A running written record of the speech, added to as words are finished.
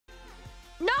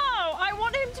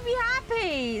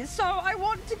happy. So I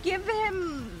want to give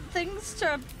him things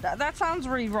to... That sounds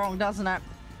really wrong, doesn't it?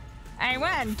 I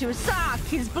want to suck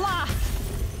his blood.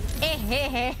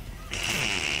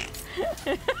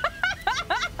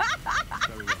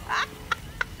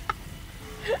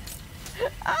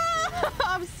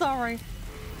 I'm sorry.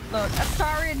 Look,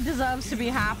 Astarion deserves to be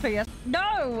happy.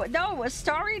 No,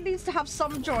 Astarion needs to have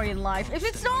some joy in life. If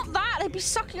it's not that, he'd be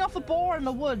sucking off a boar in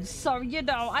the woods. So, you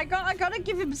know, I gotta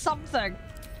give him something.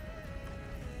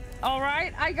 All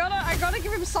right, I gotta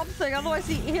give him something. Otherwise,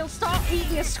 he'll start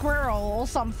eating a squirrel or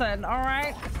something. All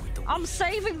right, I'm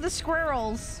saving the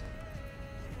squirrels.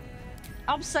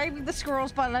 I'm saving the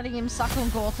squirrels by letting him suck on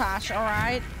Gortash. All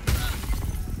right.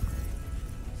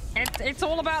 It's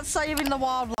all about saving the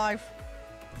wildlife.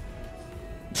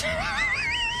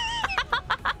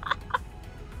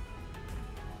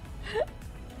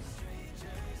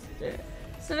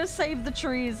 So to save the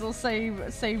trees or save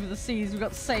the seas, we've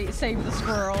got to save the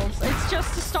squirrels. It's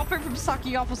just to stop him from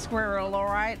sucking off a squirrel, all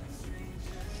right?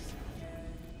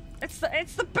 It's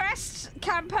the best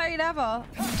campaign ever.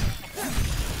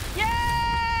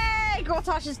 Yay!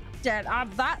 Gortash is dead.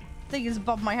 That thing is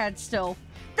above my head still.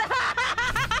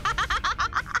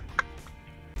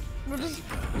 We'll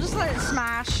just let it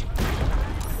smash.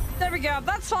 There we go.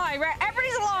 That's fine, right?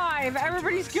 Everybody's alive.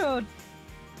 Everybody's good.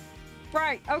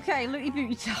 Right. Okay. Looty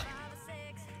booty time.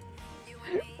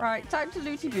 Right. Time to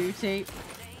looty booty.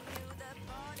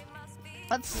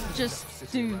 Let's just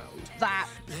do that.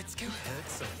 Let's go hurt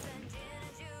someone.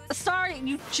 Sorry,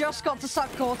 you just got to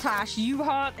suck Gortash. You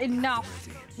hurt enough.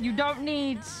 You don't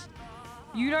need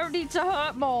to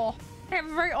hurt more. I have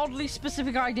a very oddly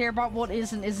specific idea about what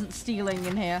is and isn't stealing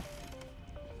in here.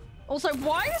 Also,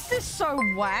 why is this so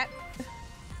wet?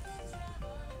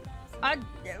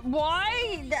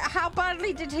 Why? How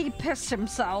badly did he piss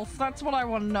himself? That's what I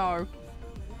want to know.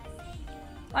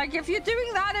 Like, if you're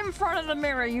doing that in front of the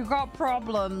mirror, you got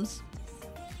problems.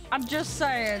 I'm just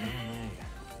saying.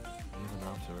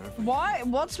 Why?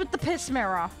 What's with the piss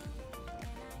mirror?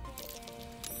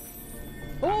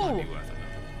 Ooh.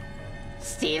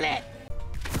 Steal it.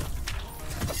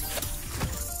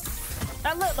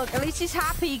 And look, at least he's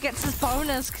happy he gets his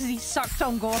bonus because he sucked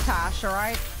on Gortash,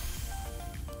 alright?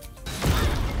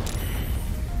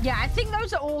 Yeah, I think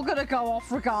those are all gonna go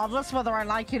off regardless whether I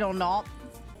like it or not.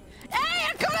 Hey,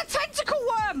 I got a tentacle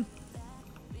worm!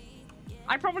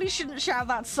 I probably shouldn't shout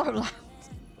that so loud.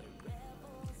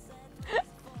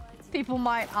 People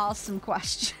might ask some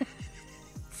questions.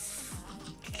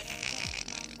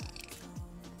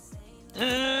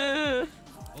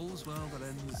 All's well that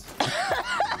ends.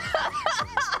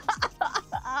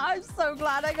 I'm so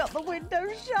glad I got the window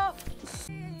shut.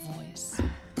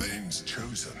 Bane's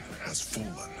chosen has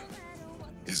fallen.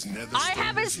 His nether I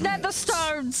have his nether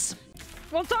stones.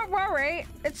 Well, don't worry,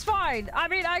 it's fine. I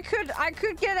mean, I could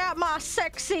get out my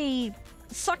sexy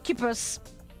succubus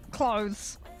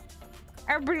clothes.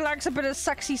 Everybody likes a bit of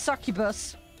sexy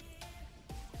succubus.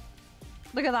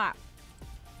 Look at that.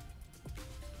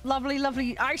 Lovely,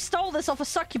 lovely. I stole this off a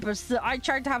succubus that I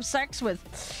tried to have sex with.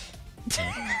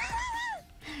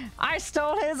 I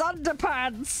stole his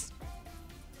underpants.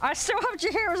 I still have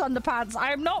Jaheira's underpants.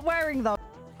 I am not wearing them.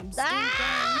 I'm still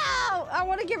dying. I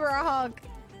want to give her a hug.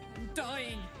 I'm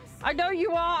dying. I know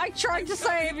you are. I tried to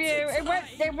save you.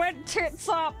 It went tits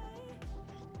up.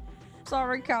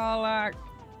 Sorry, Carla.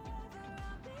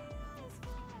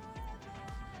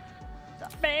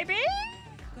 Maybe?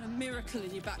 Got a miracle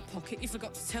in your back pocket you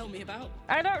forgot to tell me about.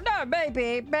 I don't know.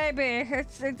 Maybe.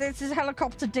 It's his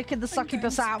helicopter dick in the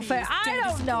succubus outfit. I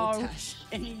don't know. Gortash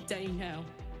any day now.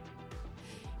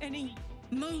 Any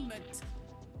moment.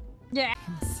 Yeah.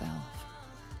 Himself.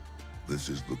 This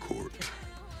is the court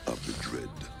of the Dread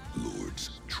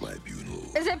Lord's Tribunal.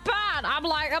 Is it bad? I'm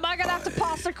like, am I gonna have to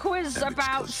pass a quiz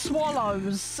about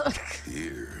swallows?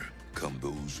 Here come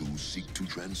those who seek to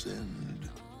transcend.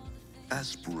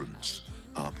 Aspirants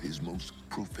of his most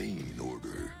profane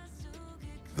order.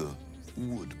 The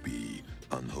would-be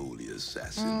unholy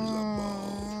assassins of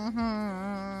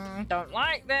Bhaal. Don't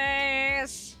like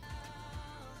this.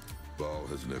 Bhaal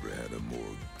has never had a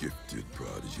more gifted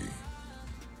prodigy.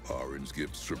 Arin's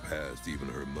gifts surpassed even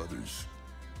her mother's.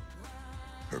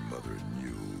 Her mother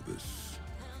knew this,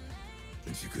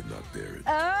 and she could not bear it.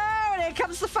 Oh, and here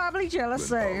comes the family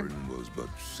jealousy. When Arin was but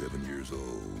 7 years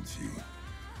old, she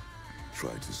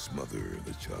tried to smother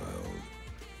the child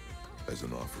as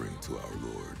an offering to our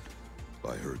Lord.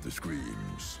 I heard the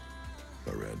screams.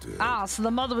 I ran to help. So the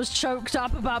mother was choked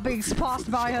up about being surpassed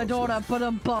by her daughter,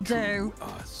 but do.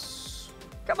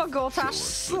 Come on, Gortash,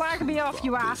 slag me off,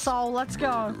 you asshole. Let's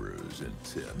go.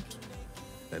 Intent.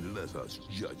 and let us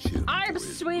judge him. I'm for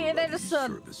his sweet and bloody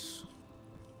innocent. service.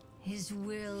 His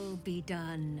will be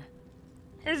done.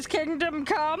 His kingdom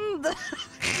come.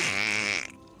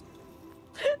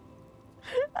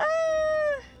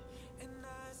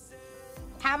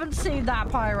 Haven't seen that,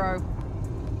 Pyro.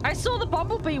 I saw the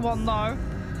Bumblebee one, though.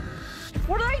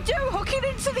 What did I do? Hooking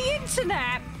into the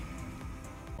internet?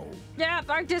 Yeah,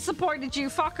 I disappointed you.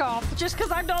 Fuck off. Just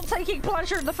because I'm not taking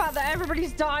pleasure in the fact that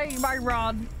everybody's dying in my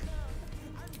run.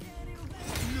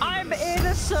 I'm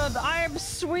innocent. I am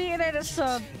sweet and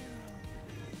innocent.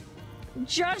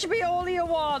 Judge me all you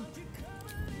want.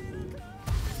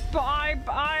 But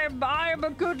I'm a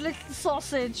good little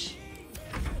sausage.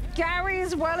 Gary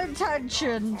is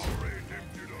well-intentioned.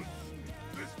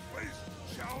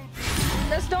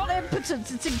 There's not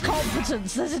impotence, it's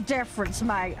incompetence. There's a difference,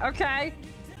 mate, okay?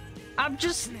 I'm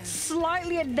just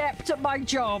slightly inept at my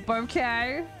job,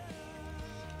 okay?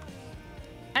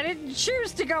 I didn't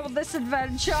choose to go on this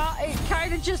adventure. It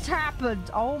kind of just happened.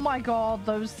 Oh my god,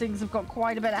 those things have got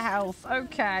quite a bit of health.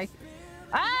 Okay.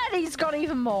 And he's got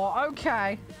even more.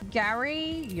 Okay.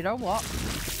 Gary, you know what?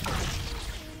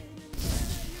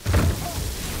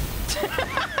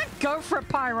 Go for it,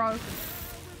 Pyro.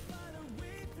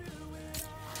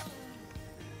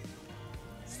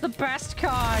 It's the best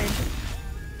kind.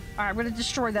 Alright, I'm gonna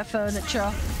destroy their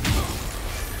furniture.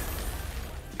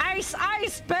 Ice,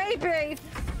 ice, baby!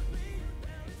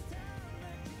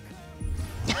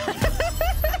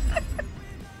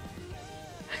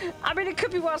 I mean, it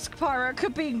could be worse, Pyro. It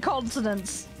could be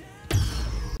incontinence.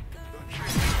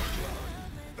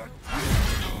 How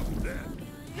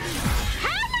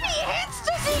many hits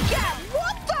does he get?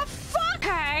 What the fuck?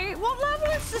 Hey, what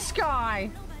level is this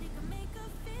guy?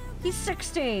 He's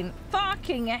 16.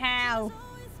 Fucking hell.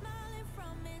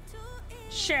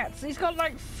 Shit, so he's got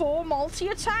like 4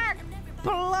 multi-attack?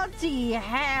 Bloody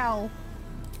hell.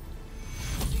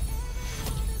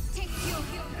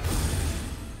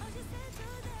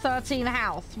 $13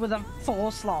 health with a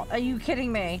 4 slot. Are you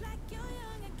kidding me?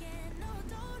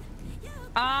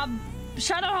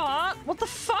 Shadowheart, what the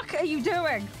fuck are you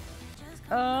doing?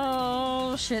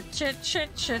 Oh, shit, shit, shit,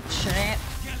 shit, shit.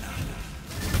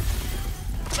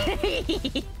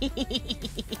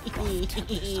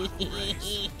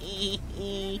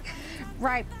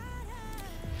 Right.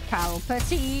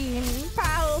 Palpatine,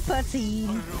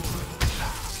 Palpatine.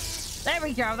 There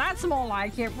we go. That's more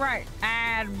like it. Right.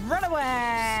 And run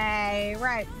away.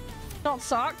 Right. Not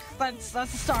suck. That's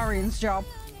Astarian's job.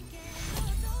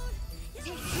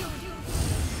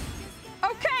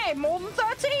 Okay, more than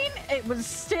 13. It was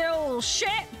still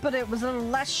shit, but it was a little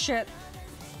less shit.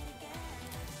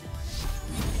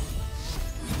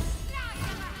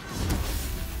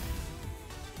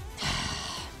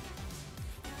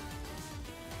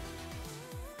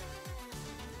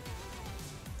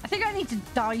 I think I need to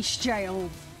dice jail.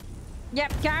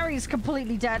 Yep, Gary's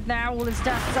completely dead now. All his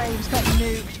death saves got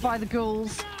nuked by the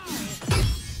ghouls.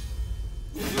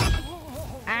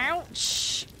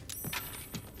 Ouch.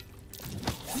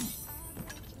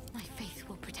 My faith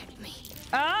will protect me.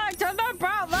 I don't know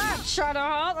about that,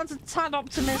 Shadowheart. That's a tad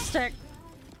optimistic.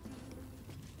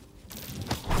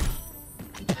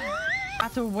 I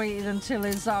had to have waited until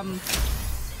his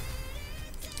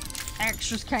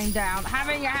extras came down.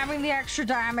 Having the extra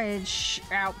damage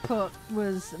output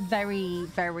was very,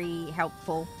 very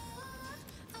helpful.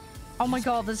 Oh my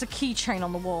god, there's a keychain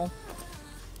on the wall.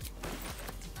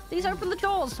 These open the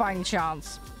doors by any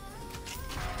chance?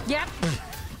 Yep.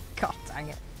 God dang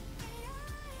it.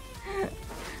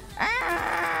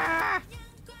 Ah!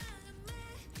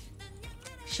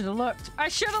 Should have looked. I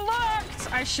should have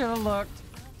looked. I should have looked.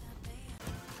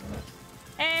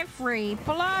 Every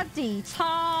bloody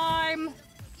time.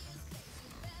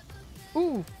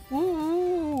 Ooh, ooh,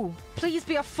 ooh. Please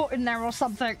be a foot in there or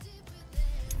something.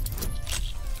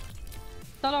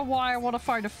 Don't know why I want to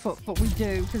find a foot, but we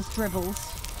do, because dribbles.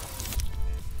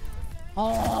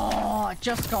 Oh, I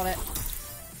just got it.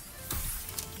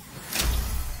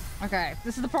 Okay,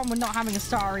 this is the problem with not having a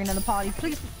Starian in the party.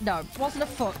 Please, no, it wasn't a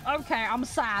foot. Okay, I'm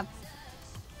sad.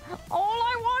 All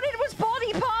I wanted was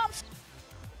body parts.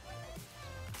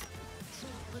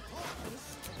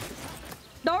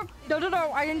 No, no, no,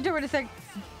 no, I didn't do anything.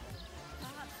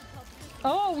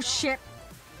 Oh, shit.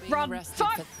 Run.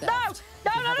 Fuck. No,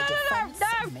 no, no, no,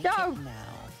 no, no, no.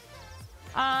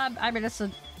 I'm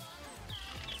innocent.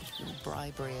 Your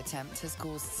bribery attempt has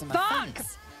caused some Fuck.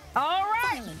 offense. All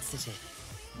right. Violence it is.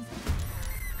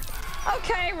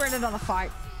 Okay, we're in another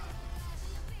fight.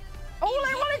 All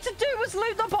I wanted to do was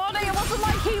loot the body. It wasn't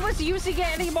like he was using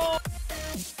it anymore.